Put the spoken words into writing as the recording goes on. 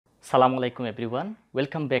Assalamu alaikum everyone,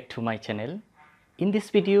 welcome back to my channel. In this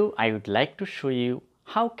video I would like to show you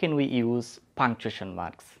how can we use punctuation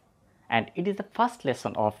marks, and it is the first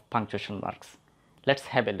lesson of punctuation marks. Let's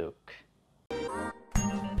have a look.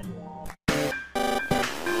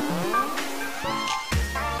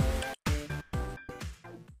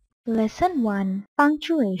 Lesson 1.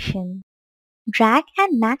 Punctuation. Drag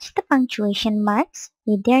and match the punctuation marks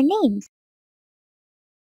with their names.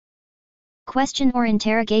 Question or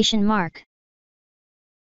interrogation mark.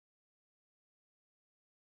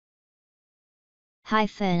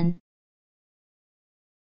 Hyphen.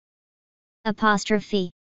 Apostrophe.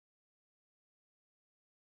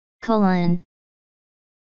 Colon.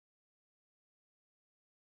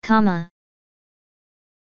 Comma.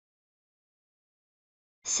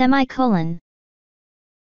 Semicolon.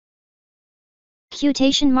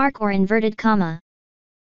 Quotation mark or inverted comma.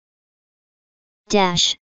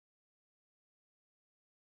 Dash.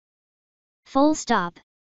 Full stop.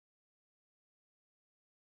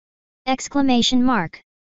 Exclamation mark.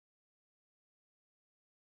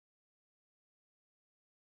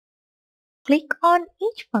 Click on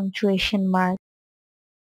each punctuation mark.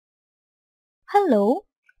 Hello,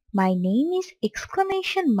 my name is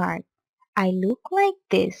exclamation mark. I look like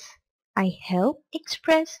this. I help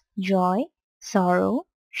express joy, sorrow,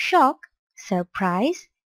 shock, surprise,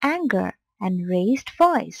 anger, and raised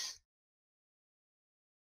voice.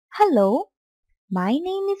 Hello, my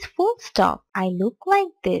name is full stop. I look like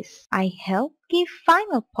this. I help give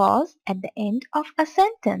final pause at the end of a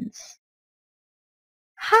sentence.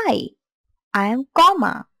 Hi, I am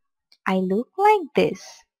comma. I look like this.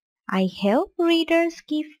 I help readers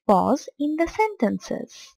give pause in the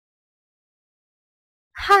sentences.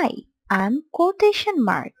 Hi, I'm quotation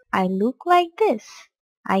mark. I look like this.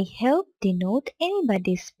 I help denote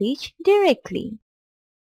anybody's speech directly.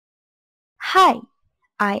 Hi,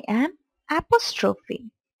 I am apostrophe.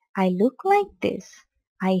 I look like this.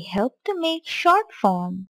 I help to make short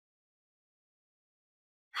form.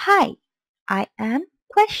 Hi, I am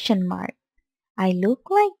question mark. I look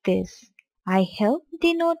like this. I help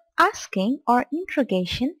denote asking or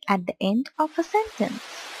interrogation at the end of a sentence.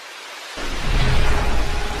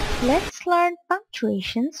 Let's learn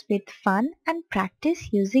punctuations with fun and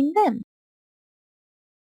practice using them.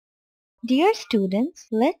 Dear students,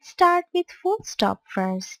 let's start with full stop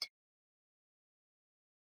first.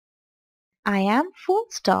 I am full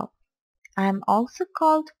stop. I am also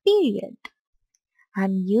called period. I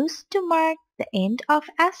am used to mark the end of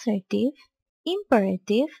assertive,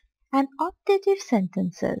 imperative, and optative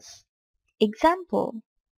sentences. Example: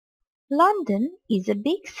 London is a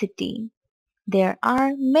big city. There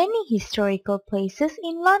are many historical places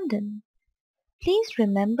in London. Please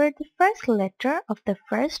remember the first letter of the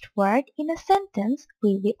first word in a sentence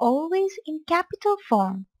will be always in capital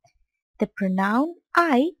form. The pronoun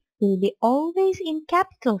I will be always in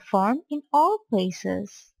capital form in all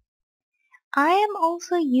places. I am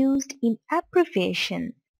also used in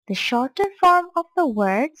abbreviation, the shorter form of the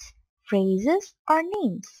words, phrases, or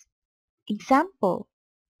names. Example: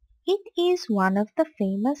 It is one of the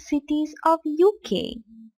famous cities of UK.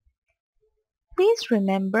 Please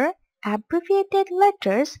remember, abbreviated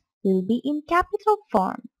letters will be in capital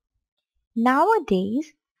form.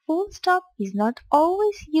 Nowadays, full stop is not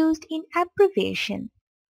always used in abbreviation.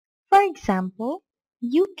 For example,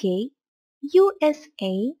 UK,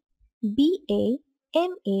 USA, BA,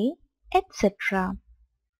 MA, etc.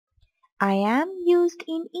 I am used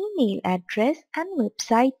in email address and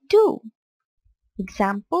website too.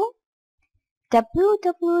 Example: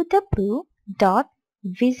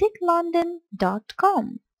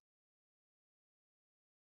 www.visitlondon.com.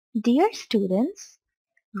 Dear students,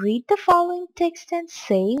 read the following text and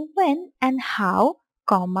say when and how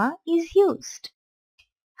comma is used.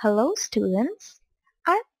 Hello students,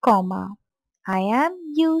 I'm comma. I am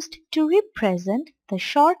used to represent the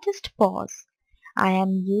shortest pause. I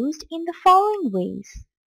am used in the following ways: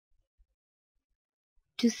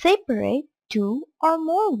 to separate two or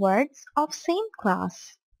more words of same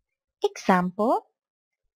class. Example: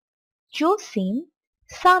 Josim,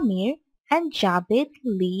 Samir, and Jabed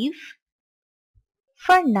leave.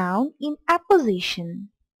 For noun in apposition.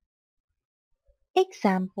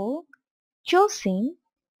 Example: Josim,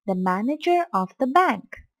 the manager of the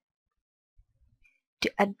bank.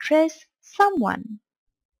 To address someone.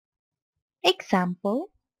 Example: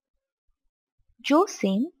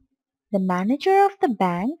 Josim, the manager of the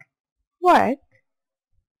bank, worked.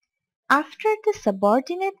 After the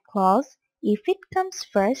subordinate clause if it comes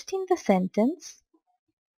first in the sentence.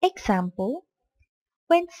 Example: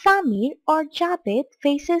 when Samir or Jabed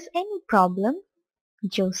faces any problem,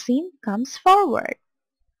 Josim comes forward.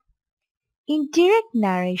 Indirect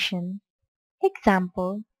narration.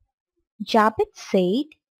 Example. Javed said,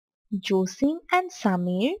 Josim and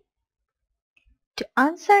Samir to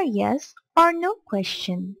answer yes or no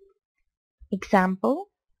question. Example.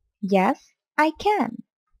 Yes, I can.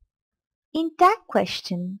 Intact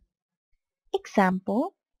question.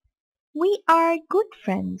 Example. We are good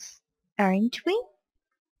friends, aren't we?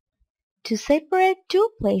 To separate two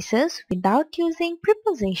places without using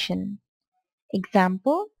preposition.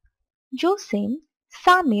 Example. Josim,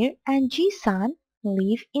 Samir and Jisan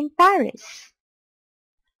live in Paris.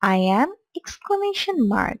 I am exclamation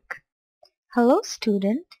mark. Hello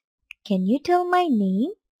student, can you tell my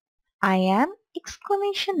name? I am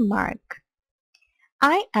exclamation mark.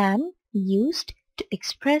 I am used to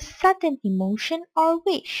express certain emotion or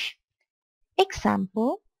wish.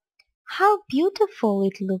 Example, how beautiful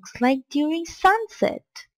it looks like during sunset.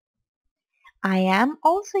 I am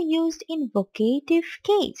also used in vocative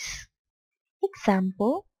case.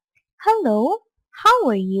 Example, hello, how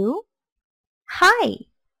are you? Hi,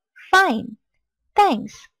 fine,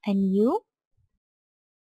 thanks, and you?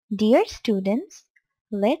 Dear students,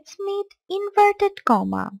 let's meet inverted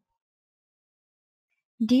comma.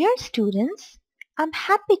 Dear students, I'm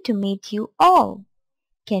happy to meet you all.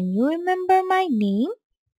 Can you remember my name?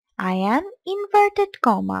 I am inverted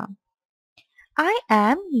comma. I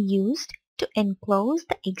am used to enclose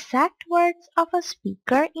the exact words of a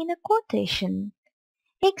speaker in a quotation.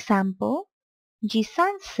 Example,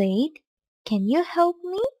 Jisan said, can you help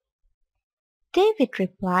me? David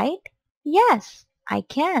replied, yes, I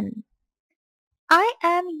can. I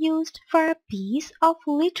am used for a piece of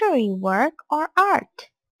literary work or art.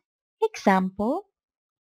 Example,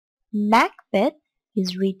 Macbeth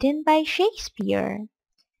is written by Shakespeare.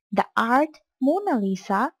 The art Mona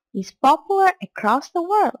Lisa is popular across the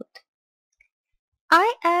world.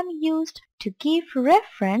 I am used to give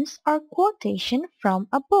reference or quotation from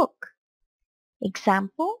a book.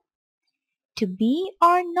 Example, to be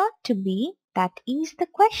or not to be, that is the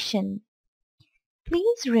question.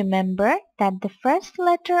 Please remember that the first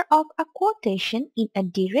letter of a quotation in a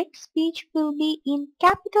direct speech will be in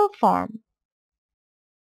capital form.